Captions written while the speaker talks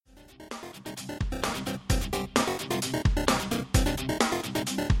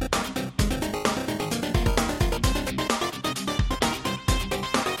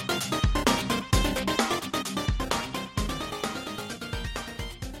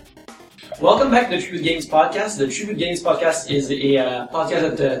Welcome back to the Tribute Games podcast. The Tribute Games podcast is a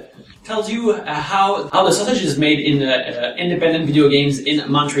podcast that tells you how the sausage is made in independent video games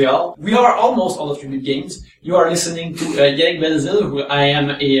in Montreal. We are almost all of Tribute Games. You are listening to Yannick Belzil, who I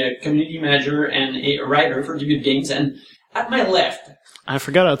am a community manager and a writer for Tribute Games, and at my left, I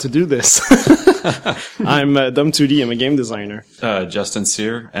forgot how to do this. I'm Dom2D. I'm a game designer. Justin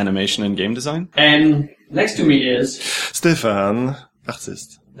Sear, animation and game design. And next to me is Stéphane,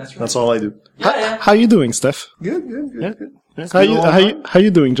 artiste. That's right. That's all I do. Yeah. How you doing, Steph? Good. Yeah. How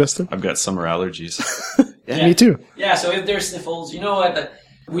you doing, Justin? I've got summer allergies. Yeah, me too. Yeah, so if there's sniffles, you know what?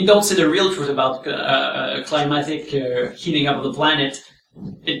 We don't say the real truth about climatic heating up of the planet.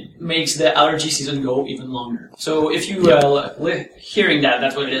 It makes the allergy season go even longer. So if you hearing that,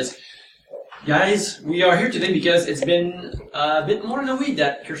 that's what it is. Guys, we are here today because it's been a bit more than a week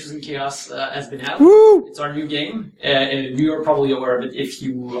that Curses and Chaos has been out. Woo! It's our new game. You are probably aware of it if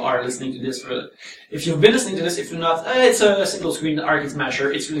you are listening to this. If you've been listening to this, if you're not, it's a single screen arcade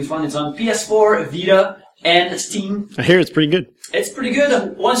smasher. It's really fun. It's on PS4, Vita, and Steam. I hear it's pretty good. It's pretty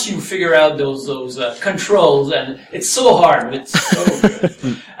good once you figure out those controls, and it's so hard, but it's so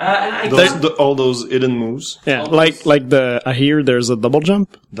good. All those hidden moves. Yeah, like I hear there's a double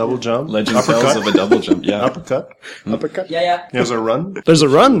jump. Double jump. Legend uppercut. tells of a double jump, yeah. Uppercut. Yeah. There's a run. There's a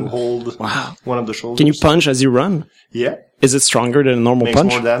run. Hold one of the shoulders. Can you punch as you run? Yeah. Is it stronger than a normal Makes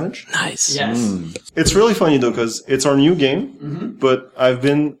punch? more damage. Nice. Yes. It's really funny though, because it's our new game, but I've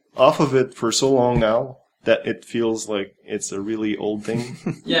been off of it for so long now that it feels like it's a really old thing.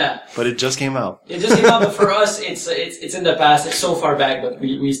 Yeah. But it just came out. It just came out, but for us, it's in the past. It's so far back, but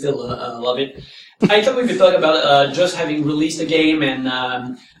we still love it. I thought we could talk about just having released the game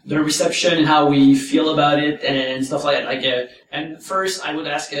and the reception and how we feel about it and stuff like that. And first, I would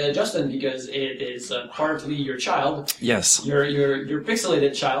ask Justin, because it is partly your child. Yes. Your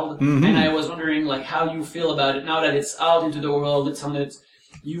pixelated child, and I was wondering how you feel about it now that it's out into the world. It's on it.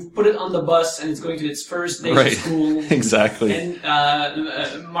 You've put it on the bus and it's going to its first day of school. Exactly.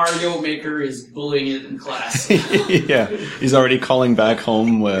 And Mario Maker is bullying it in class. Yeah. He's already calling back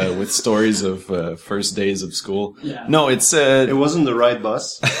home with stories of first days of school. Yeah. No, it's... It wasn't the right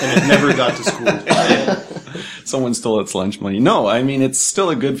bus, and it never got to school. Someone stole its lunch money. No, I mean, it's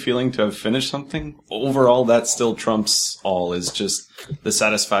still a good feeling to have finished something. Overall, that still trumps all, is just the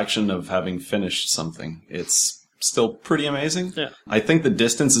satisfaction of having finished something. It's still pretty amazing. Yeah. I think the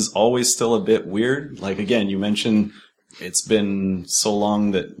distance is always still a bit weird. Like, again, you mentioned it's been so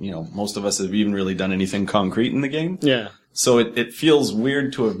long that, most of us have even really done anything concrete in the game. Yeah. So it feels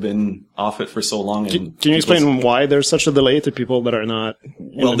weird to have been off it for so long. Can you explain why there's such a delay to people that are not?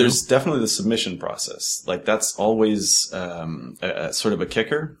 Well, there's definitely the submission process. Like, that's always a sort of a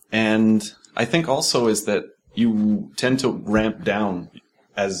kicker. And I think also is that you tend to ramp down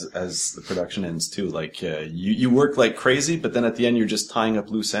as the production ends too. Like, you work like crazy, but then at the end you're just tying up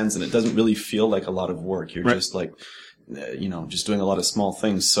loose ends, and it doesn't really feel like a lot of work. You're just like, just doing a lot of small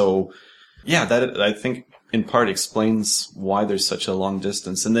things. So, yeah, that I think in part explains why there's such a long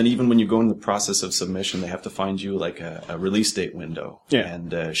distance. And then even when you go in the process of submission, they have to find you like a release date window. Yeah.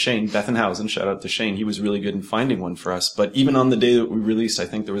 And Shane Bethenhausen, shout out to Shane, he was really good in finding one for us. But even on the day that we released, I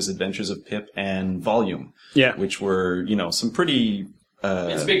think there was Adventures of Pip and Volume. Yeah. Which were, some pretty...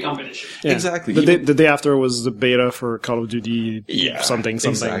 It's a big competition. Yeah. Exactly. The day after was the beta for Call of Duty. Something.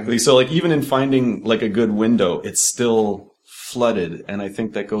 Exactly. So like even in finding like a good window, it's still flooded, and I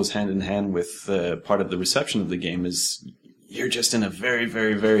think that goes hand in hand with part of the reception of the game is you're just in a very,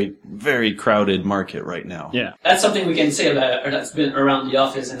 very, very, very crowded market right now. Yeah. That's something we can say about, or that's been around the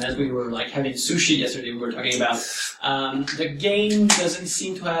office, and as we were having sushi yesterday, we were talking about, the game doesn't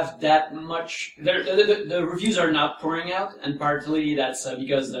seem to have that much, the reviews are not pouring out, and partly that's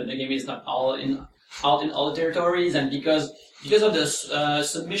because the game is not out in all the territories, and because of the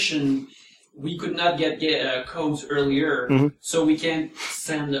submission, we could not get codes earlier, so we can't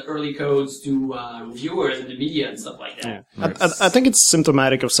send the early codes to reviewers and the media and stuff like that. Yeah. I think it's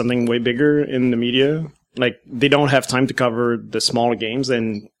symptomatic of something way bigger in the media. Like, they don't have time to cover the smaller games,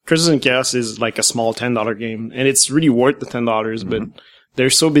 and Curses and Chaos is like a small $10 game, and it's really worth the $10, but they're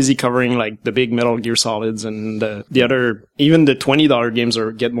so busy covering like the big Metal Gear Solids and the other, even the $20 games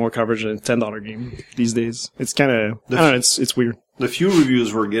get more coverage than a $10 game these days. It's kind of, I don't know, it's weird. The few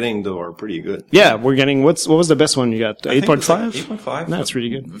reviews we're getting, though, are pretty good. Yeah, we're getting, what was the best one you got? 8.5? 8.5. That's really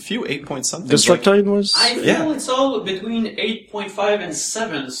good. A few 8 point something. Destructoid was? I feel it's all between 8.5 and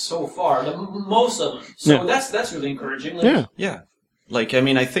 7 so far, most of them. So that's really encouraging. Yeah. Like, I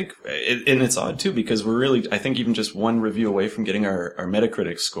mean, I think, and it's odd too, because we're really, I think even just one review away from getting our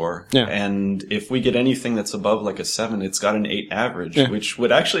Metacritic score. Yeah. And if we get anything that's above like a 7, it's got an 8 average, Yeah. which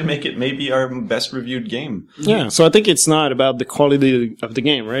would actually make it maybe our best reviewed game. Yeah, so I think it's not about the quality of the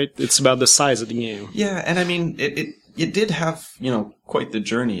game, right? It's about the size of the game. Yeah, and I mean, it did have, quite the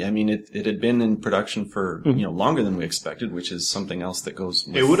journey. I mean, it had been in production for, longer than we expected, which is something else that goes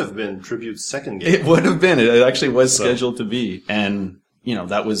with... It would have been Tribute's second game. It would have been. It actually was scheduled to be. And,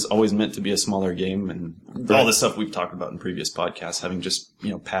 that was always meant to be a smaller game. And all the stuff we've talked about in previous podcasts, having just,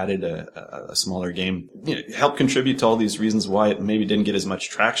 padded a smaller game, helped contribute to all these reasons why it maybe didn't get as much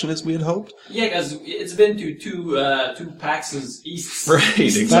traction as we had hoped. Yeah, because it's been to two PAX's East. Right,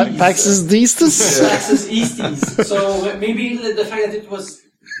 exactly. PAX's Easties? PAX's Easties. So maybe the fact that it was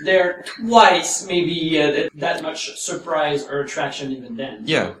there twice, maybe that much surprise or attraction even then.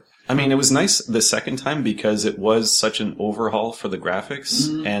 Yeah. I mean, it was nice the second time because it was such an overhaul for the graphics,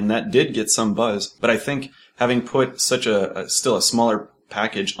 and that did get some buzz. But I think having put such still a smaller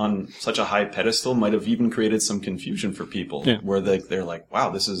package on such a high pedestal might have even created some confusion for people, where they're like, wow,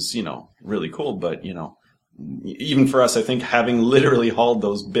 this is, really cool. But, even for us, I think having literally hauled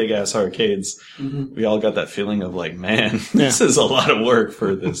those big-ass arcades, we all got that feeling of like, man, this is a lot of work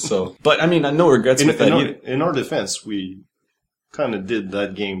for this. So, but I mean, no regrets with that either. In our defense, we kind of did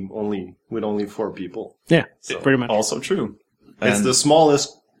that game with only 4 people. Yeah, So, pretty much. Also true. It's And the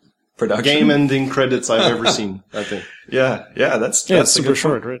smallest production. game-ending credits I've ever seen, I think. Yeah, that's Yeah, a it's super good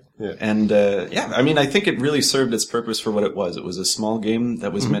short, point. right? And I mean, I think it really served its purpose for what it was. It was a small game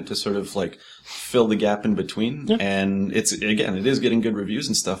that was meant to sort of like fill the gap in between. Yeah. And it is getting good reviews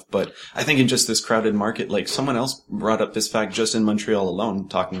and stuff. But I think in just this crowded market, like someone else brought up this fact just in Montreal alone,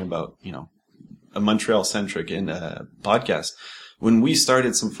 talking about a Montreal-centric podcast. When we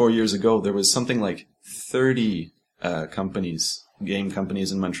started some 4 years ago, there was something like 30 game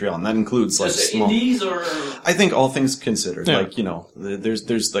companies in Montreal, and that includes like Just small. indies or... I think all things considered, Yeah. like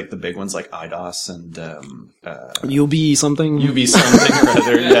there's like the big ones like IDOS and UB something? UB something or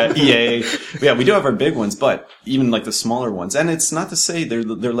other, EA. Yeah, we do have our big ones, but even like the smaller ones, and it's not to say they're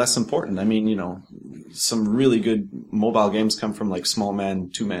less important. I mean, some really good mobile games come from like small man,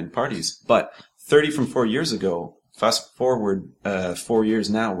 2-man parties, but 30 from 4 years ago. Fast forward 4 years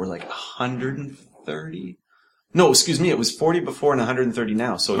now, we're like 130. No, excuse me, it was 40 before and 130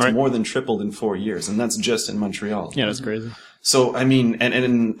 now, so it's more than tripled in 4 years, and that's just in Montreal. Yeah, that's crazy. So, I mean,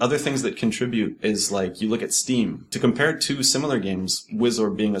 and other things that contribute is like, you look at Steam. To compare two similar games,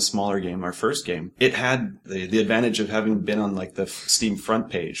 Wizard being a smaller game, our first game, it had the advantage of having been on like the Steam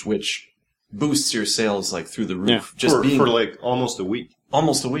front page, which boosts your sales like through the roof. Yeah. For like almost a week.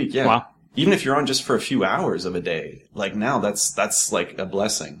 Almost a week, yeah. Wow. Even if you're on just for a few hours of a day, like now that's like a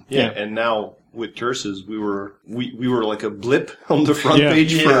blessing. Yeah, and now with Curses, we were like a blip on the front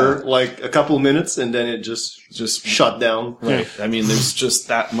page for like a couple minutes, and then it just shut down. Right. I mean, there's just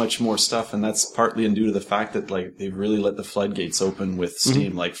that much more stuff, and that's partly due to the fact that like they've really let the floodgates open with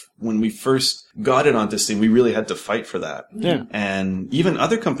Steam. Like when we first got it onto Steam, we really had to fight for that. Yeah. And even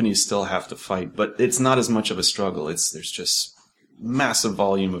other companies still have to fight, but it's not as much of a struggle. There's just massive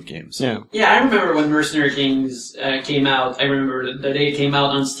volume of games. Yeah. Yeah, I remember when Mercenary Kings came out. I remember the day it came out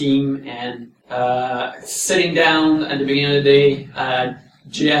on Steam, and sitting down at the beginning of the day,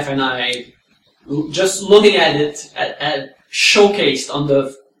 Jeff and I just looking at it, at showcased on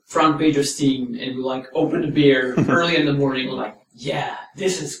the front page of Steam, and we like opened a beer early in the morning. We're like, yeah,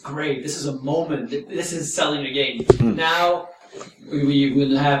 this is great. This is a moment. This is selling a game. Now we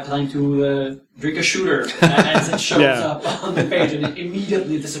will have time to drink a shooter as it shows up on the page, and it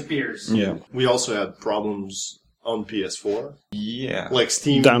immediately disappears. Yeah. We also had problems on PS4. Yeah. Like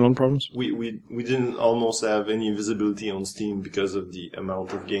Steam. Download problems? We didn't almost have any visibility on Steam because of the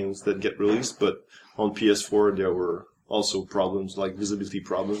amount of games that get released, but on PS4 there were also problems, like visibility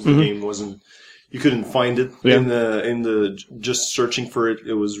problems. The game wasn't, you couldn't find it in the just searching for it.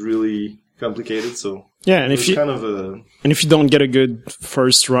 It was really complicated, so yeah, and if you don't get a good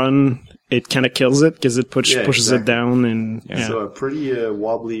first run, it kind of kills it because it pushes it down, and so a pretty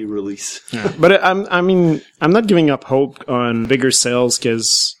wobbly release. Yeah. But I'm not giving up hope on bigger sales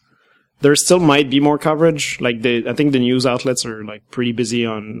because there still might be more coverage. Like I think the news outlets are like pretty busy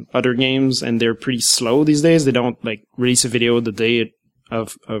on other games, and they're pretty slow these days. They don't like release a video the day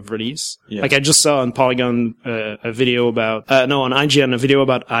of release. Yeah. Like I just saw on Polygon a video about on IGN a video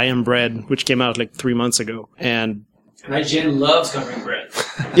about I Am Bread, which came out like 3 months ago, and IGN loves covering bread.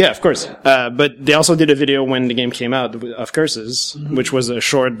 Yeah, of course. But they also did a video when the game came out of Curses, which was a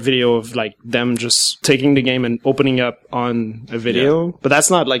short video of like them just taking the game and opening up on a video. But that's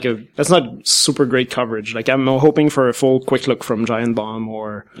not super great coverage. Like I'm hoping for a full quick look from Giant Bomb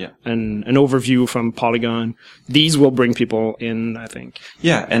or an overview from Polygon. These will bring people in, I think.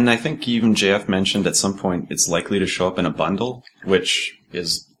 Yeah, and I think even JF mentioned at some point it's likely to show up in a bundle, which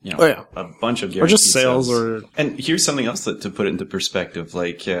is, you know, a bunch of guaranteed or just sales or... And here's something else to put it into perspective.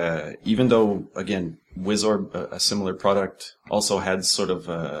 Like, even though, again, Wizorb, a similar product, also had sort of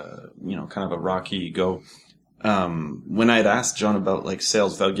kind of a rocky go. When I had asked John about like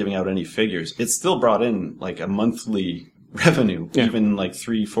sales without giving out any figures, it still brought in like a monthly revenue, even like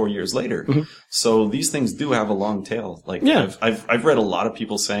 3-4 years later. Mm-hmm. So these things do have a long tail. Like, I've read a lot of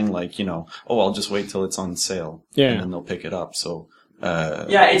people saying like, you know, I'll just wait till it's on sale. And then they'll pick it up. So,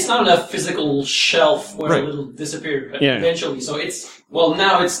 it's not a physical shelf where it'll disappear eventually. So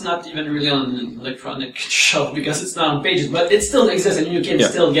now it's not even really on an electronic shelf because it's not on pages, but it still exists and you can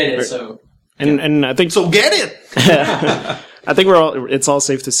still get it. So, and I think so. Get it. I think it's all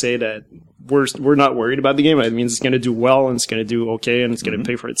safe to say that we're not worried about the game. It means it's going to do well and it's going to do okay and it's going to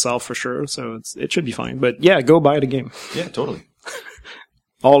pay for itself for sure. So it should be fine. But yeah, go buy the game. Yeah, totally.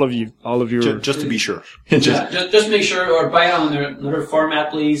 All of you. Just to be sure. Just make sure, or buy it on another format,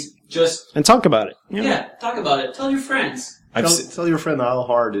 please. And talk about it. Talk about it. Tell your friends. Tell your friend how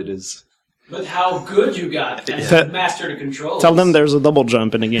hard it is. But how good you got and master the controls. Tell them there's a double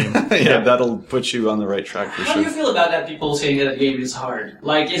jump in the game. That'll put you on the right track for sure. How do you feel about that? People saying that the game is hard.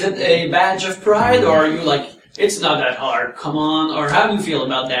 Like, is it a badge of pride, or are you like, it's not that hard? Come on, or how do you feel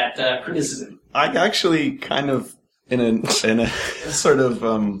about that criticism? I actually kind of, in a sort of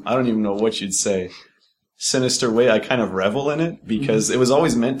I don't even know what you'd say, sinister way, I kind of revel in it because it was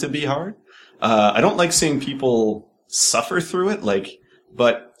always meant to be hard. I don't like seeing people suffer through it,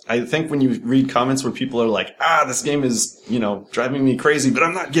 but I think when you read comments where people are like, this game is, driving me crazy, but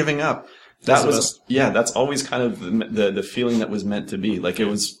I'm not giving up. That's always kind of the feeling that was meant to be. Like, it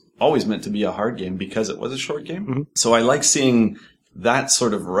was always meant to be a hard game because it was a short game. Mm-hmm. So I like seeing that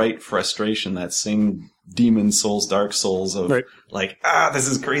sort of frustration, that same Demon Souls, Dark Souls of this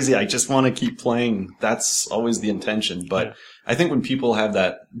is crazy. I just want to keep playing. That's always the intention. But I think when people have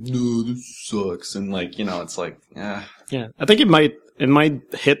that, no, this sucks. And it's like, Yeah. I think it might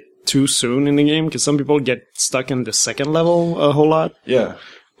hit too soon in the game because some people get stuck in the second level a whole lot. Yeah.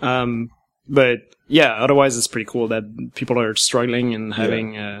 But yeah, otherwise it's pretty cool that people are struggling and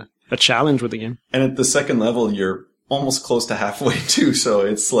having a challenge with the game. And at the second level, you're almost close to halfway too. So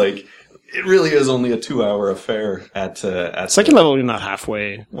it's like, it really is only a 2-hour affair at second level. You're not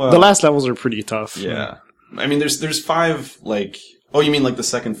halfway. Well, the last levels are pretty tough. Yeah. I mean, there's 5, you mean like the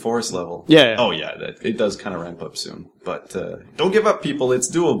second forest level? Yeah. Oh yeah, it does kind of ramp up soon. But, don't give up, people.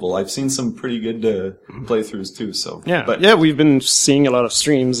 It's doable. I've seen some pretty good, playthroughs too, so. Yeah. But we've been seeing a lot of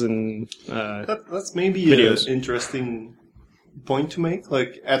streams and, that's maybe videos. An interesting point to make.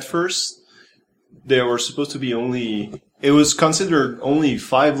 Like, at first, there were supposed to be it was considered only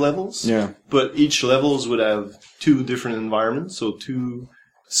 5 levels. Yeah. But each levels would have 2 different environments. And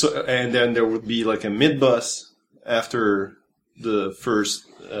then there would be like a mid-boss after the first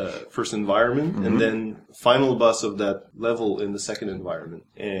environment, and then final boss of that level in the second environment.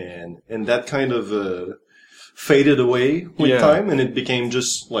 And that kind of faded away with time, and it became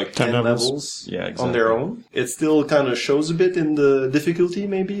just like 10 levels on their own. It still kind of shows a bit in the difficulty,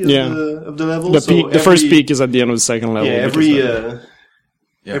 maybe, of the levels. The first peak is at the end of the second level.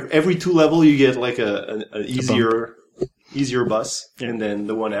 Yeah, every 2 level you get like an easier boss, and then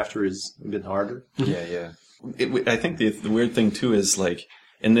the one after is a bit harder. Yeah. I think the weird thing too is like,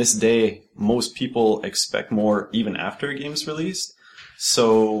 in this day, most people expect more even after a game's released.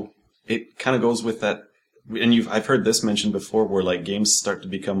 So it kind of goes with that. And I've heard this mentioned before, where like games start to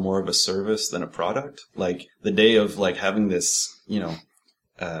become more of a service than a product. Like the day of like having this,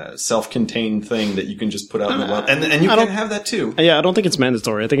 self-contained thing that you can just put out in the world, and you can have that too. Yeah, I don't think it's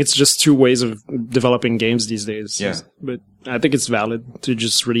mandatory. I think it's just 2 ways of developing games these days. Yeah, but I think it's valid to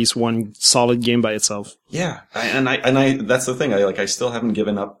just release one solid game by itself. Yeah, I that's the thing. I still haven't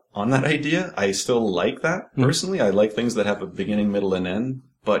given up on that idea. I still like that personally. I like things that have a beginning, middle, and end.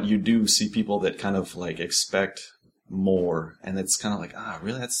 But you do see people that kind of like expect more, and it's kind of like,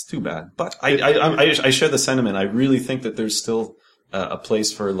 really, that's too bad. But I share the sentiment. I really think that there's still a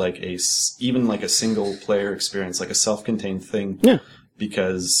place for like even like a single player experience, like a self-contained thing. Yeah.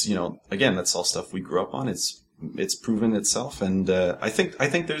 Because, again, that's all stuff we grew up on. It's proven itself, and I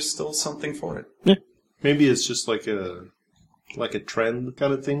think there's still something for it. Yeah. Maybe it's just like a trend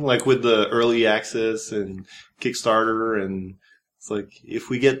kind of thing, like with the early access and Kickstarter and It's like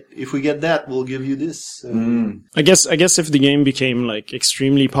if we get that, we'll give you this. I guess if the game became like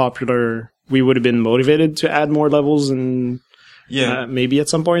extremely popular, we would have been motivated to add more levels and maybe at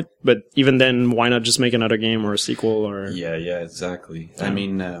some point. But even then, why not just make another game or a sequel or? Yeah, exactly. I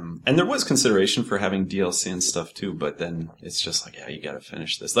mean, and there was consideration for having DLC and stuff too, but then it's just like, you gotta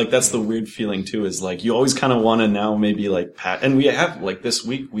finish this. Like, that's the weird feeling too, is like, you always kind of want to now maybe like and we have, like, this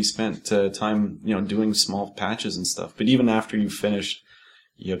week we spent time, doing small patches and stuff, but even after you finished,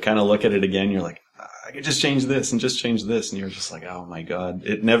 you kind of look at it again, you're like, I could just change this and just change this, and you're just like, oh my god,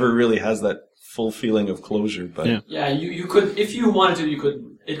 it never really has that full feeling of closure, but you could, if you wanted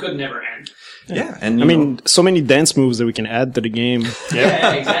to, it could never end. And I mean, so many dance moves that we can add to the game.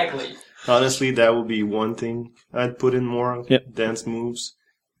 Yeah, exactly. Honestly, that would be one thing I'd put in more dance moves,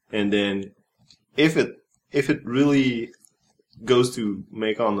 and then if it really goes to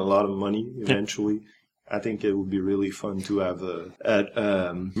make on a lot of money eventually, I think it would be really fun to have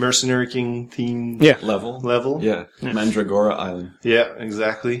a Mercenary King theme level. Yeah, Mandragora Island. Yeah,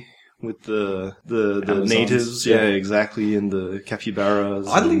 exactly. With the natives, exactly, and the capybaras.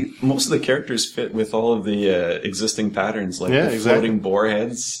 Oddly, most of the characters fit with all of the existing patterns, like the floating boar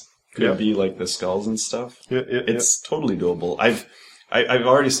heads could be like the skulls and stuff. It's totally doable. I've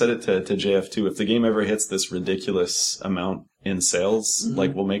already said it to JF too. If the game ever hits this ridiculous amount in sales,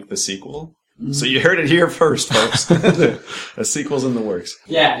 like, we'll make the sequel. So you heard it here first, folks. A sequel's in the works.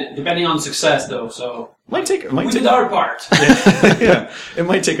 Yeah, depending on success, though. So we did our part. It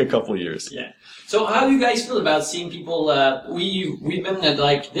might take a couple of years. Yeah. So how do you guys feel about seeing people? We've been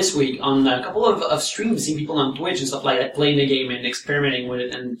like this week on a couple of streams, seeing people on Twitch and stuff like that playing the game and experimenting with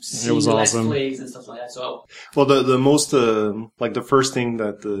it and seeing the Let's Plays and stuff like that. So well, the most like the first thing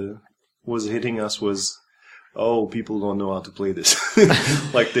that was hitting us was, oh, people don't know how to play this.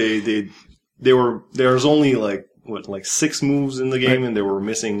 Like there's only like 6 moves in the game, and they were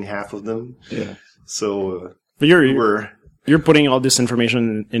missing half of them. Yeah. So but you're putting all this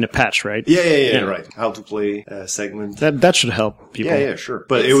information in a patch, right? Yeah, right. How to play a segment. That should help people. Yeah, sure.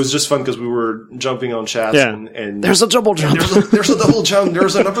 But it was just fun because we were jumping on chats and there's a double jump. There's a double jump.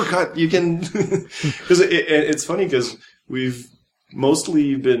 There's an uppercut. You can because it's funny because we've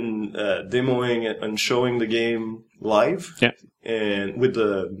mostly been demoing and showing the game live. Yeah. And with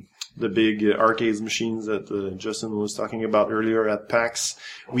the big arcades machines that Justin was talking about earlier at PAX,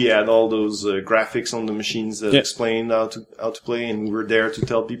 we had all those graphics on the machines that explained how to play, and we were there to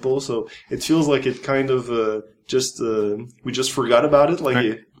tell people. So it feels like it kind of we just forgot about it.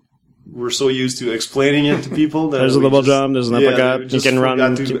 Like we're so used to explaining it to people that there's a double jump, there's an uppercut, you can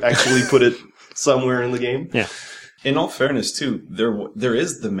run. To actually put it somewhere in the game. Yeah. In all fairness, too, there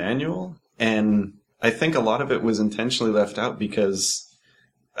is the manual, and I think a lot of it was intentionally left out because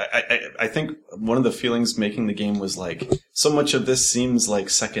I think one of the feelings making the game was like, so much of this seems like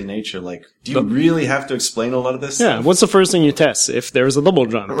second nature. Like, do you really have to explain a lot of this stuff? What's the first thing you test if there's a double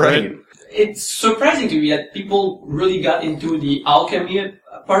jump? Right. It's surprising to me that people really got into the alchemy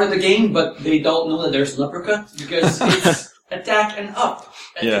part of the game, but they don't know that there's an uppercut because it's attack and up.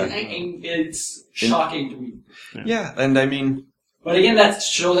 Yeah. And it's shocking to me. Yeah, and I mean... But again, that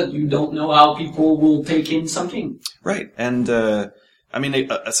shows that you don't know how people will take in something. Right, and I mean,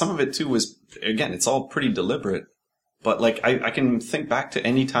 some of it too was, again, it's all pretty deliberate, but like I can think back to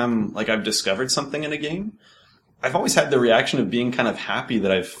any time like I've discovered something in a game, I've always had the reaction of being kind of happy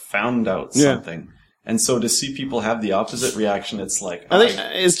that I've found out something. And so to see people have the opposite reaction, it's like... I think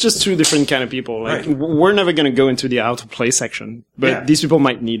it's just two different kind of people. Like, we're never going to go into the how to play section, but these people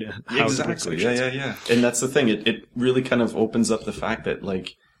might need a how to play section. Yeah. And that's the thing. It really kind of opens up the fact that,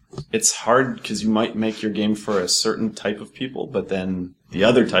 like, it's hard because you might make your game for a certain type of people, but then the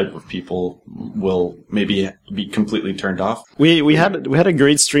other type of people will maybe be completely turned off. We had a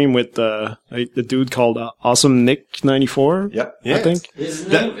great stream with the dude called Awesome Nick 94. Yep. I think his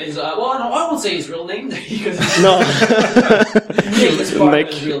name is well, no, I won't say his real name because no, Nick is part of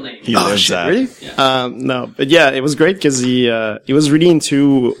his real name. He lives that. Really? Yeah. No, but yeah, it was great because he was really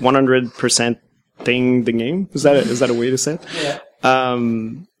into 100% thing the game. Is that a way to say it? Yeah.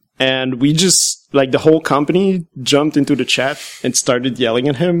 And we just, like, the whole company jumped into the chat and started yelling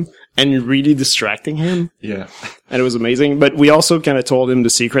at him and really distracting him. Yeah. And it was amazing. But we also kind of told him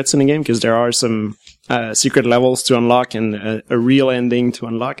the secrets in the game because there are some secret levels to unlock and a real ending to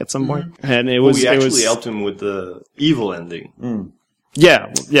unlock at some point. And we actually helped him with the evil ending. Mm.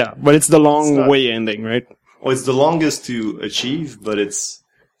 Yeah. But it's the long way ending, right? Well, it's the longest to achieve, but it's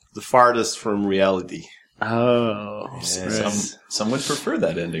the farthest from reality. Oh, yes. Some would prefer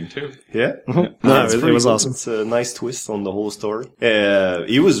that ending too. Yeah, no, it was awesome. It's a nice twist on the whole story.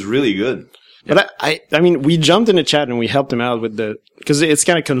 He was really good. But I mean, we jumped in the chat and we helped him out with because it's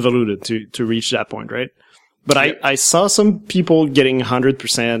kind of convoluted to reach that point, right? But I saw some people getting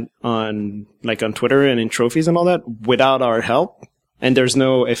 100% on Twitter and in trophies and all that without our help. And there's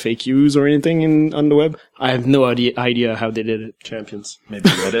no FAQs or anything on the web. I have no idea how they did it. Champions. Maybe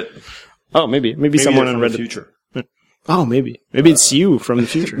Reddit. Oh, maybe someone on the Reddit. future. Oh, maybe it's you from the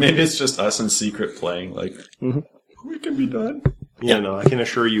future. Maybe it's just us in secret playing. Like, we can be done. Yeah, no, I can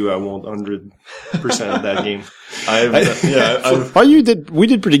assure you I won't 100% of that game. We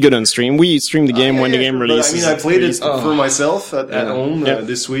did pretty good on stream. We streamed the game when the game releases. I played it for myself at home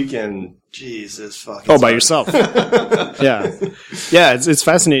this week, and Jesus fucking. Oh, by yourself. Yeah. It's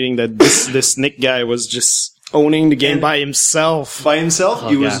fascinating that this Nick guy was just owning the game by himself. By himself,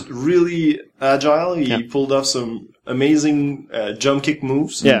 he was really agile. He pulled off some amazing jump kick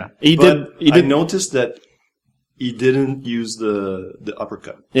moves. Yeah, he did. I noticed that he didn't use the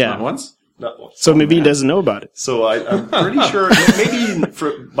uppercut. Yeah, Not once. So maybe he doesn't know about it. So I'm pretty sure maybe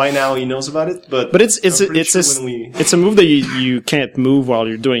by now he knows about it. But it's a move that you can't move while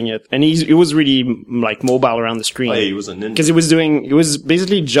you're doing it, and he was really mobile around the screen. Oh, yeah, he was a ninja because he was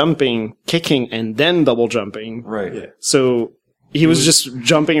basically jumping, kicking, and then double jumping. Right. Yeah. So he was just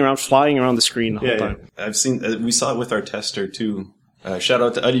jumping around, flying around the screen the whole time. I've seen. We saw it with our tester too. Shout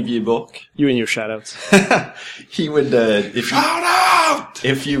out to Olivier Bourque. You and your shoutouts. He would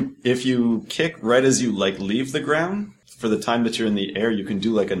if you kick right as you leave the ground, for the time that you're in the air, you can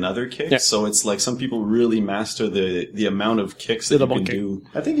do another kick. Yeah. So it's some people really master the amount of kicks that you can do.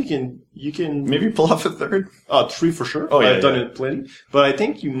 I think you can maybe pull off a third. 3 for sure. Oh yeah, I've done it plenty. But I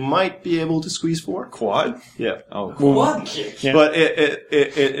think you might be able to squeeze 4. Quad? Yeah. Oh, quad kick. Yeah. But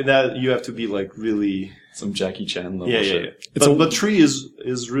that you have to be really some Jackie Chan level shit. But 3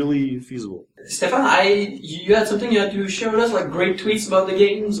 is really feasible. Stefan, you had something you had to share with us, great tweets about the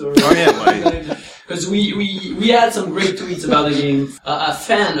games, or because we had some great tweets about the game. A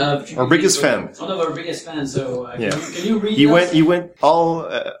fan of our biggest fan, one of our biggest fans. So can you read? He went all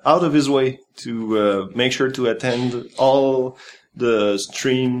out of his way to make sure to attend all the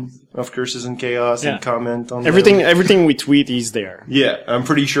stream of Curses and Chaos and comment on everything we tweet. He's there. Yeah, I'm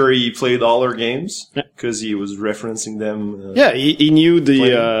pretty sure he played all our games because he was referencing them. He knew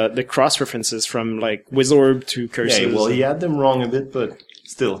the cross references from Wizorb to Curses. Yeah, well, he had them wrong a bit, but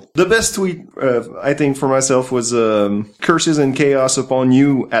still. The best tweet I think for myself was Curses and Chaos upon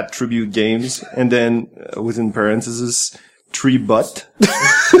you at Tribute Games, and then within parentheses 3 butt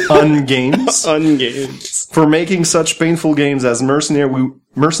on games. On games. For making such painful games as Mercenary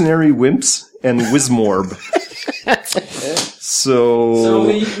Wimps and Wizmorb. So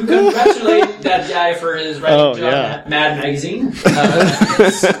we congratulate that guy for his writing job at Mad Magazine.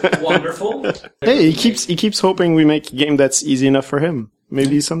 It's wonderful. Hey, he keeps hoping we make a game that's easy enough for him.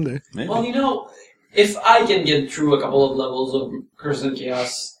 Maybe someday. Maybe. Well, if I can get through a couple of levels of Curse and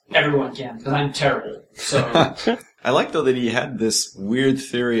Chaos, everyone can, because I'm terrible. So I like though that he had this weird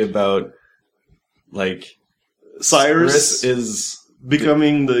theory about Cyrus is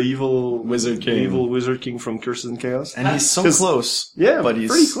becoming the evil Wizard King from Curses and Chaos. And he's so close. Yeah, but he's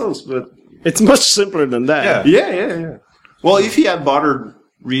pretty close, but it's much simpler than that. Yeah. Well, if he had bothered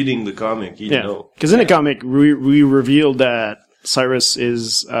reading the comic, he'd know. Because in the comic, we revealed that Cyrus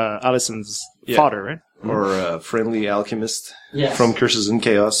is Alison's father, right? Or a friendly alchemist from Curses and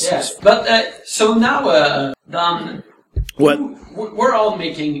Chaos. Yes, but so now, Don, what? We're all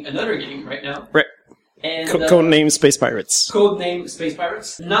making another game right now. Right. And Codename Space Pirates. Codename Space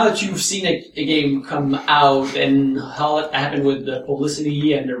Pirates. Now that you've seen a game come out and how it happened with the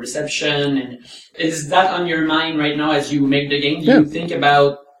publicity and the reception, and is that on your mind right now as you make the game? Do you think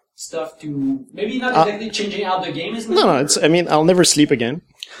about stuff to maybe not exactly changing how the game is made? No, I'll never sleep again.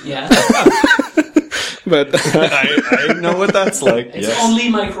 Yeah. But I know what that's like. It's only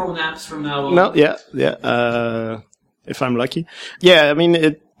micro naps from now on. No, yeah. If I'm lucky. Yeah,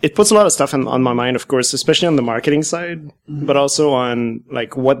 it puts a lot of stuff on my mind, of course, especially on the marketing side, but also on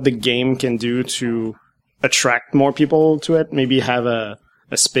what the game can do to attract more people to it. Maybe have a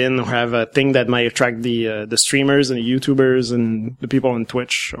spin or have a thing that might attract the streamers and the YouTubers and the people on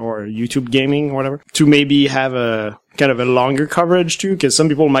Twitch or YouTube gaming or whatever, to maybe have a kind of a longer coverage too, because some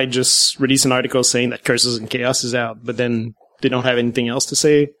people might just release an article saying that Curses and Chaos is out, but then they don't have anything else to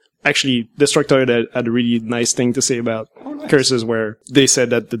say. Actually, Destructoid had a really nice thing to say about Curses, where they said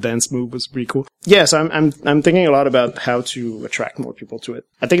that the dance move was pretty cool. Yes, I'm thinking a lot about how to attract more people to it.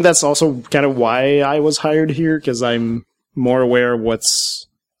 I think that's also kind of why I was hired here, because I'm more aware of what's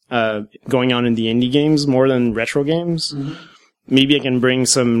going on in the indie games more than retro games. Mm-hmm. Maybe I can bring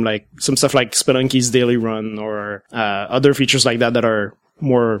some stuff like Spelunky's Daily Run or other features like that are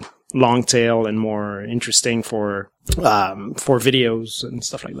more long tail and more interesting for videos and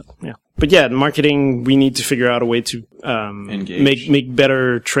stuff like that. Yeah. But yeah, marketing, we need to figure out a way to Engage. make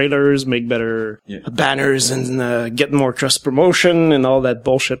better trailers, make better banners, and get more cross promotion and all that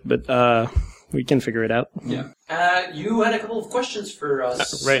bullshit. But we can figure it out. Yeah. You had a couple of questions for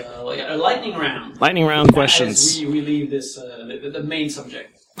us. Right. Like a lightning round. Lightning round questions. As we leave this the main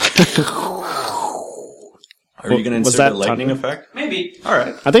subject. Are you going to Was insert that a lightning Thunder? effect? Maybe. All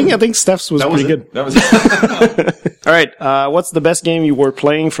right. I think Steph's was pretty good. That was it. All right. What's the best game you were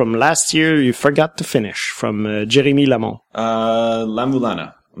playing from last year you forgot to finish? From Jeremy Lamont. La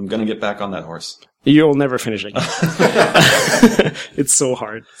Mulana. I'm going to get back on that horse. You'll never finish it. It's so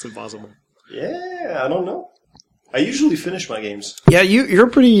hard. It's impossible. Yeah, I don't know. I usually finish my games. Yeah, you're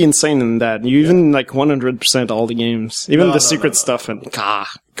pretty insane in that. You even like 100% all the games, even No, the secret no. stuff. And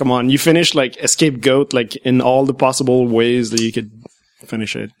come on, you finish like Escape Goat like in all the possible ways that you could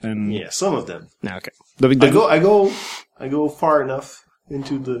finish it. And Yeah, some of them. no, okay. I go far enough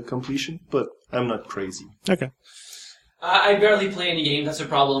into the completion, but I'm not crazy. Okay. I barely play any games. That's a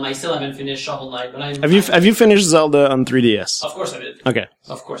problem. I still haven't finished Shovel Knight, but I'm. Have you finished Zelda on 3DS? Of course I did. Okay,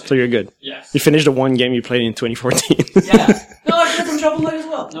 Of course I so did. you're good. Yes. You finished the one game you played in 2014. Yeah. No, I played some Shovel Knight as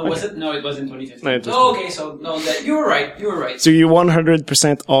well. No, was it? No, it was in 2015. No, it was Oh, okay, so no, you were right. You were right. So you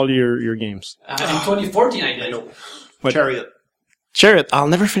 100% all your games. In 2014, I did. I know. What? Chariot. Chariot, I'll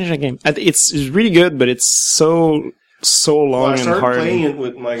never finish that game. It's really good, but it's so long Well, I and started hard. playing it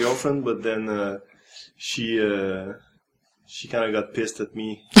with my girlfriend, but then she kind of got pissed at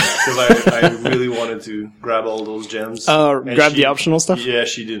me because I really wanted to grab all those gems. And Grab she- the optional stuff. Yeah,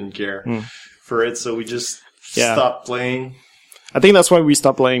 she didn't care for it, so we just Yeah. stopped playing. I think that's why we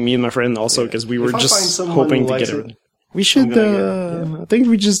stopped playing, me and my friend also, because we were If I find just someone hoping who to likes get it, it. We should, gonna I think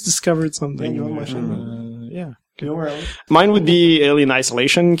we just discovered something. Yeah, you want my friend? Yeah. You know where I live? Mine would be Alien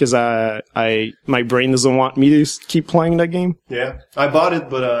Isolation, because my brain doesn't want me to keep playing that game. Yeah, I bought it,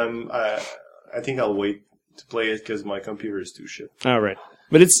 but I think I'll wait to play it because my computer is too shit. Alright.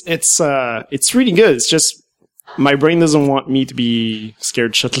 But it's really good. It's just, my brain doesn't want me to be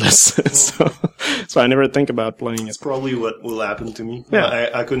scared shitless. so I never think about playing it. It's probably what will happen to me. Yeah.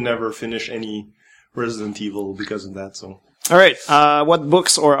 I could never finish any Resident Evil because of that. So Alright, what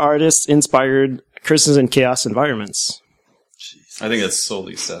books or artists inspired Curses and Chaos environments? I think it's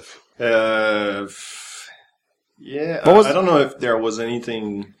solely Seth. yeah, What was- I don't know if there was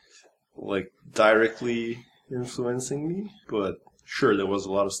anything like directly influencing me, but sure there was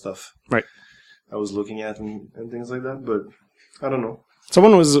a lot of stuff. Right. I was looking at and things like that, but I don't know.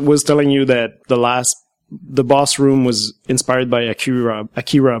 Someone was telling you that the boss room was inspired by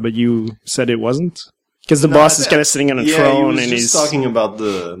Akira, but you said it wasn't? Because the boss is kind of sitting on a Yeah, throne he was and just he's talking about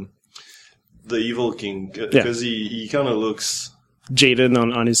the Evil King because he kind of looks jaded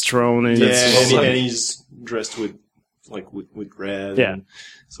on his throne. And and he's dressed with red. Yeah. and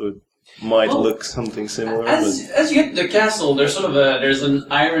so it might Well, look something similar. As you get to the castle, there's sort of there's an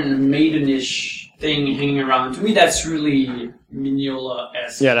Iron Maidenish thing hanging around. To me, that's really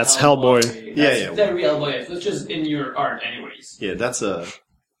Mignola-esque. Yeah, that's Hellboy. That's Yeah. very Hellboy, which is in your art, anyways. Yeah, that's a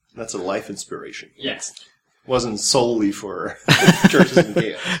life inspiration. Yes. Wasn't solely for Churches and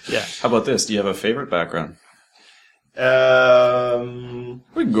Chaos. How about this? Do you have a favorite background?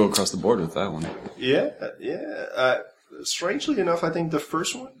 We can go across the board with that one. Yeah. Strangely enough, I think the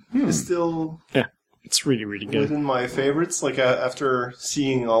first one is still yeah, it's really, really good. within my favorites. Like after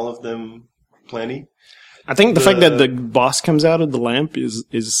seeing all of them plenty. I think the fact that the boss comes out of the lamp is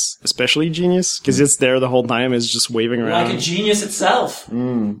especially genius, because it's there the whole time, is just waving around. Like a genius itself.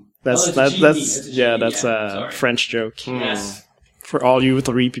 That's it's a genie. that's It's a yeah, genie, that's yeah. a Sorry. French joke. Yes. For all you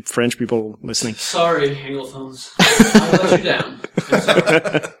French people listening. Sorry, Anglophones. I let you down. I'm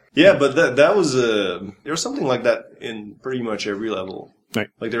sorry. Yeah, but that was there was something like that in pretty much every level. Right.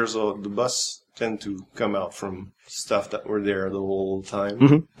 Like the bus tend to come out from stuff that were there the whole time.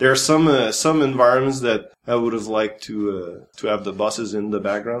 Mm-hmm. There are some environments that I would have liked to have the buses in the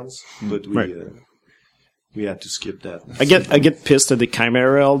backgrounds, but we had to skip that. I get pissed at the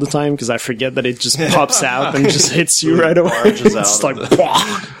Chimera all the time because I forget that it just pops out and just hits you right away. Barges out It's of like,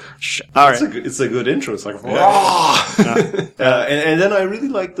 the- all right. It's a good intro. It's like, and then I really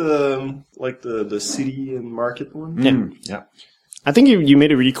like the city and market one. Yeah. I think you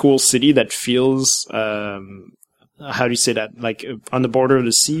made a really cool city that feels, how do you say that? Like on the border of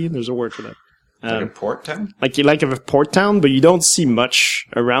the sea. There's a word for that. Like a port town? Like you like a port town, but you don't see much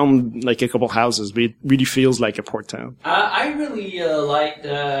around, like a couple houses, but it really feels like a port town. I really like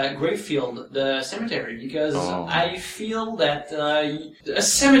the Gravefield, the cemetery, because I feel that a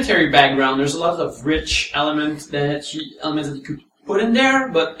cemetery background, there's a lot of rich elements that you could put in there,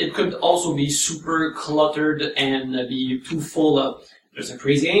 but it could also be super cluttered and be too full of. There's a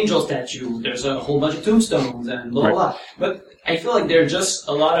crazy angel statue. There's a whole bunch of tombstones and blah blah blah. But I feel like there's just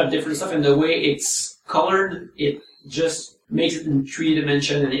a lot of different stuff, and the way it's colored, it just makes it in 3D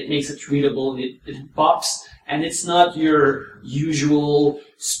and it makes it readable. It pops, and it's not your usual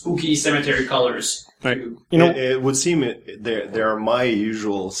spooky cemetery colors. Right. You know, it would seem they are my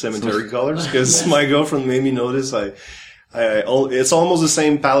usual cemetery colors because my girlfriend made me notice. It's almost the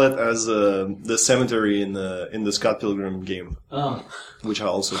same palette as the cemetery in the Scott Pilgrim game, which I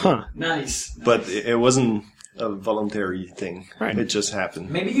also did. Nice. But it wasn't a voluntary thing. Right. It just happened.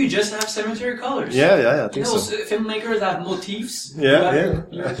 Maybe you just have cemetery colors. Yeah, I think so. Filmmakers have motifs. Yeah.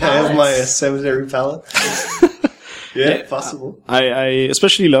 I have my cemetery palette. Yeah, possible. I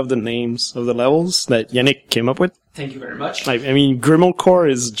especially love the names of the levels that Yannick came up with. Thank you very much. I mean,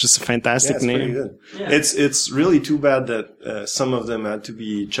 Grimmelcore is just a fantastic it's name. Pretty good. Yeah. It's really too bad that some of them had to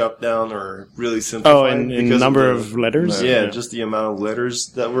be chopped down or really simplified. Oh, and in number of letters? Yeah, just the amount of letters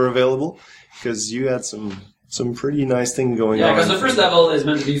that were available. Because you had some pretty nice thing going on. Yeah, because the first level is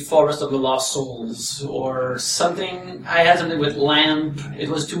meant to be Forest of the Lost Souls or something. I had something with lamp. It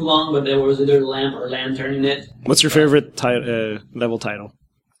was too long, but there was either lamp or lantern in it. What's your favorite level title?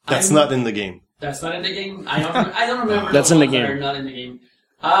 That's not in the game. That's not in the game. I don't remember. That's the in the ones that game. are not in the game.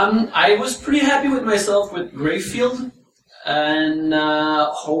 I was pretty happy with myself with Gravefield and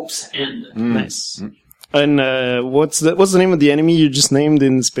Hope's End. Nice. And what's the name of the enemy you just named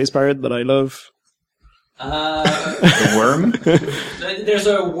in Space Pirate that I love? The worm? There's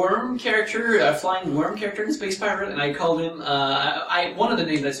a worm character, a flying worm character in Space Pirate, and I called him. One of the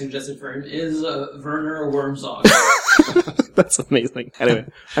names I suggested for him is Werner Wormzog. That's amazing. Anyway,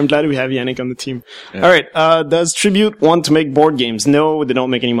 I'm glad we have Yannick on the team. Yeah. All right. Does Tribute want to make board games? No, they don't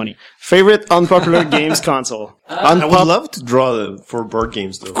make any money. Favorite unpopular games console? I would love to draw for board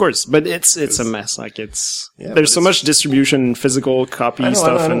games, though. Of course, but it's a mess. Like there's so much distribution, physical copy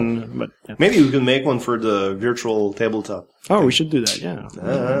stuff, I know. but maybe we can make one for the virtual tabletop. Oh, we should do that. Yeah.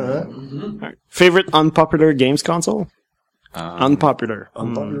 All right. Favorite unpopular games console? Unpopular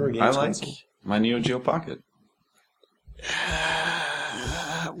games I like console. my Neo Geo Pocket.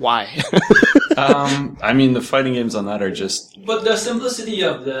 Why? I mean, the fighting games on that are just... But the simplicity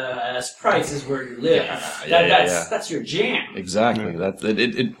of the sprites is where you live. That's your jam. Exactly.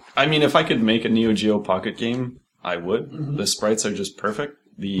 I mean, if I could make a Neo Geo Pocket game, I would. Mm-hmm. The sprites are just perfect.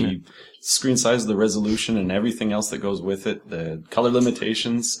 The screen size, the resolution, and everything else that goes with it, the color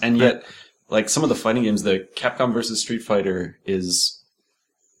limitations, and yet, like some of the fighting games, the Capcom vs. Street Fighter is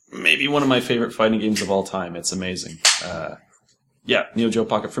maybe one of my favorite fighting games of all time. It's amazing. Neo Geo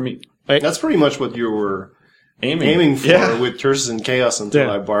Pocket for me. That's pretty much what you were aiming for with Curses and Chaos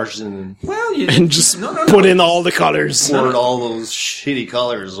until I barged in and just put in all the colors. Poured all those shitty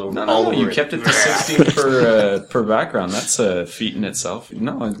colors all over you it. kept it to 16 per background. That's a feat in itself.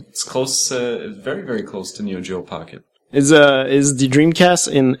 No, it's close, very, very close to Neo Geo Pocket. Is the Dreamcast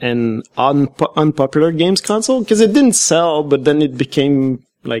an unpopular games console? Because it didn't sell, but then it became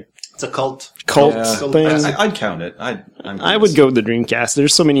like it's a cult thing. I'd count it. I would go with the Dreamcast.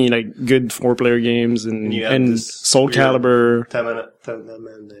 There's so many like good 4-player games and Soul Calibur,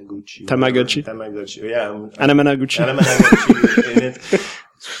 Tamagotchi. Yeah, Anamanaguchi in it.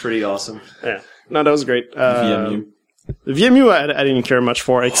 It's pretty awesome. Yeah, no, that was great. VMU. The VMU I didn't care much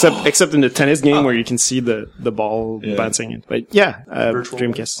for, except in the tennis game where you can see the ball bouncing in. But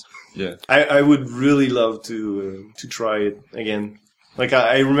Dreamcast. Yeah, I would really love to try it again. Like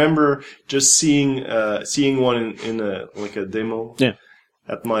I remember just seeing one in a demo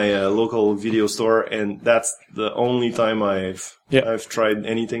at my local video store, and that's the only time I've tried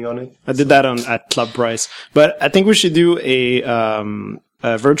anything on it. I did that at Club Price, but I think we should do a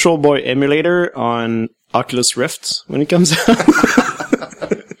Virtual Boy emulator on Oculus Rift when it comes out.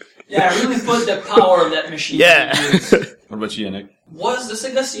 Yeah, really put the power of that machine. Yeah. What about you, Nick? Was the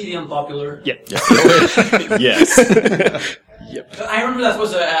Sega CD unpopular? Yeah. Yes. Yep. I remember that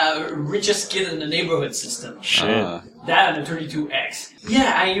was a richest kid in the neighborhood system. Shit. That and the 32X.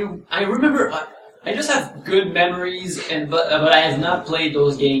 Yeah, I remember. I just have good memories, but I have not played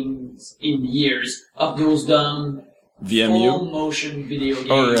those games in years of those dumb full motion video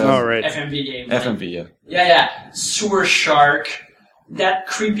games, right. FMV games. FMV, Yeah. Sewer Shark. That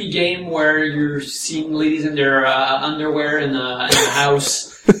creepy game where you're seeing ladies in their underwear in the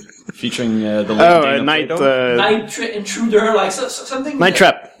house. Featuring the late Night Intruder, like something. Night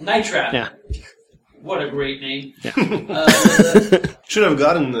Trap. Night Trap. Yeah. What a great name. Yeah. Should have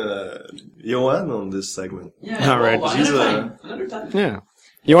gotten Johan on this segment. Yeah. All right. Another time. Yeah.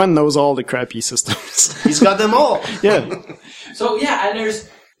 Johan knows all the crappy systems. He's got them all. Yeah. So yeah, and there's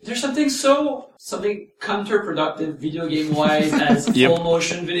something counterproductive video game wise as Yep. full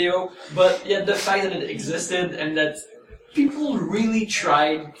motion video, but yeah, the fact that it existed and that people really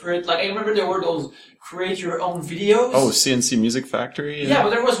tried for it. Like I remember there were those create your own videos. Oh, CNC Music Factory. yeah, but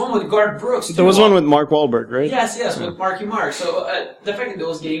there was one with Garth Brooks. There was one with Mark Wahlberg, right? Yes, with Marky Mark. So the fact that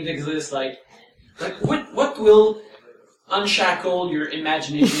those games exist, like what will unshackle your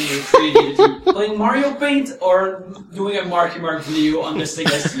imagination and your creativity? Playing Mario Paint or doing a Marky Mark video on the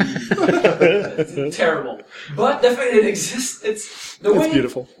Sega CD? It's terrible. But the fact that it exists, it's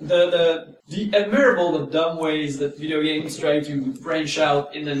beautiful. The admirable but dumb ways that video games try to branch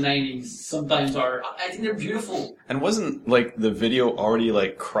out in the 90s sometimes are, I think they're beautiful. And wasn't like the video already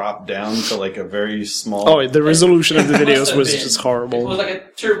like cropped down to like a very small? Oh, the resolution of the It must videos have was been. just It horrible. was like a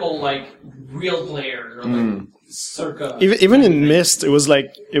terrible, like, real player, or like, circa. Even in Myst, it was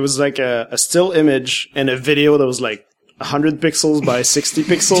like a still image and a video that was like 100 pixels by 60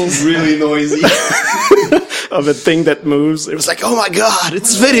 pixels Really noisy. of a thing that moves. It was like, oh my god,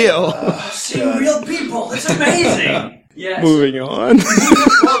 it's video. Seeing real people, that's amazing! Yes. Moving on. Well,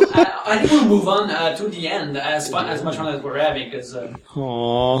 I think we'll move on to the end as much fun as we're having, because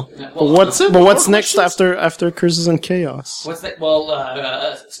Aww. well, What's next after Curses and Chaos? what's that? Well,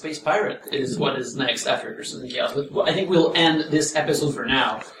 Space Pirate is what is next after Curses and Chaos. But I think we'll end this episode for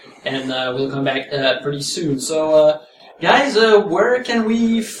now, and we'll come back pretty soon. So, guys, where can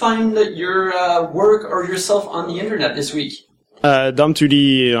we find your work or yourself on the internet this week?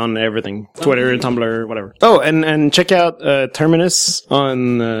 Dom2D on everything. Twitter, Tumblr, whatever. Oh, and check out Terminus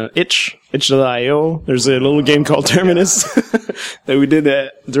on itch.io. There's a little game called Terminus that we did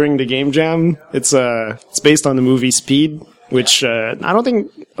during the Game Jam. It's based on the movie Speed, which I don't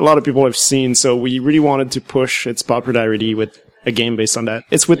think a lot of people have seen, so we really wanted to push its popularity with a game based on that.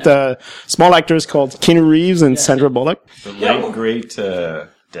 It's with small actors called Keanu Reeves and Sandra Bullock. The Yeah, late well- great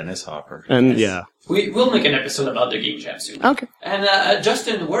Dennis Hopper. And yeah. We'll make an episode about the Game Jam soon. Okay. And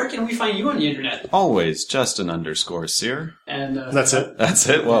Justin, where can we find you on the internet? Always Justin_Sear. And That's it. That's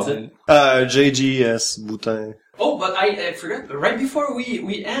it. Well, That's it. JGS Boutin. Oh, but I forgot. Right before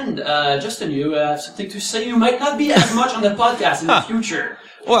we end, Justin, you have something to say. You might not be as much on the podcast in the future.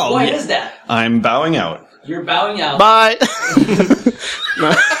 Well, Why yeah. is that? I'm bowing out. You're bowing out. Bye.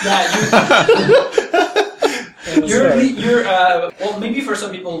 Yeah, you're well, maybe for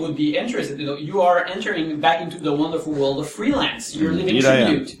some people would be interested. You know, you are entering back into the wonderful world of freelance. You're living Indeed I am.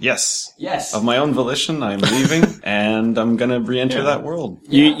 tribute. Yes. Yes. Of my own volition, I'm leaving, and I'm gonna re-enter that world.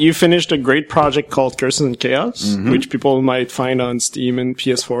 You finished a great project called Curses and Chaos, which people might find on Steam and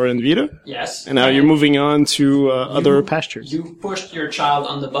PS4 and Vita. Yes. And now you're moving on to other pastures. You pushed your child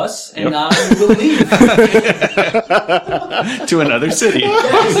on the bus, and now you will leave. To another city.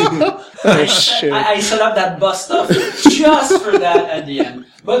 Shit. I set up that bus stuff just for that at the end.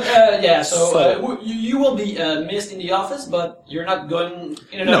 But you will be missed in the office, but you're not going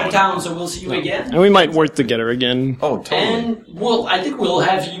in another town, so we'll see you again. And we might work together again. Oh, totally. And I think we'll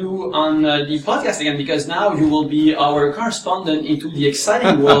have you on the podcast again, because now you will be our correspondent into the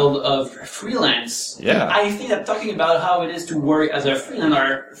exciting world of freelance. Yeah. I think that talking about how it is to work as a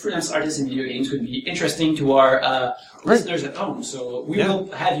freelance artist in video games could be interesting to our listeners at home. So we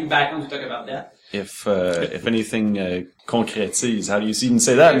will have you back on to talk about that. If anything concrétise, how do you even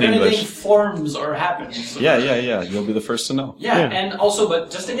say that in If anything English? forms or happens. Yeah. You'll be the first to know. Yeah, and also,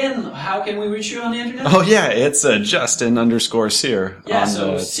 but just again, how can we reach you on the internet? Oh yeah, it's Justin_Sear. Yeah, on,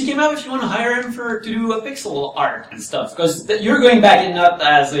 so seek him out if you want to hire him to do a pixel art and stuff. Because you're going back in not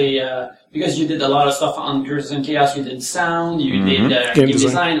as because you did a lot of stuff on Curses and Chaos. You did sound, you did game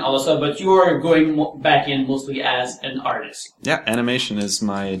design, all that stuff. But you are going back in mostly as an artist. Yeah, animation is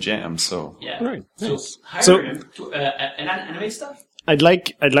my jam. So Yeah. Right, So nice. hire So- him to animate stuff. I'd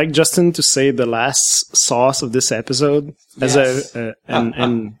like Justin to say the last sauce of this episode as Yes. a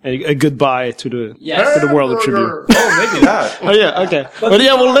goodbye to the Yes. to the world of tribute. oh, maybe that. Oh yeah, okay. But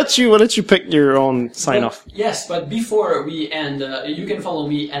yeah, we'll let you pick your own sign off. Yes, but before we end, you can follow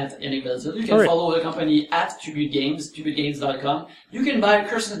me at Enigmazel. You can Alright. follow the company at Tribute Games, tributegames.com. You can buy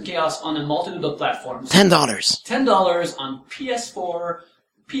Curses and Chaos on a multitude of platforms. $10. $10 on PS4,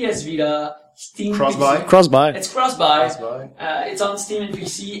 PS Vita, Steam Cross-buy? PC. Cross-buy. It's cross-buy. Cross-buy. It's on Steam and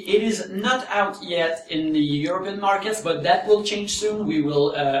PC. It is not out yet in the European markets, but that will change soon. We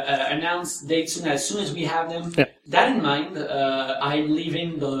will announce dates soon as we have them. Yeah. That in mind, I'm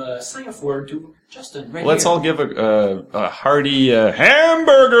leaving the sign-off word to Justin. Right Let's here. all give a hearty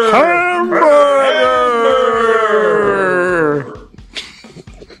hamburger. Hamburger!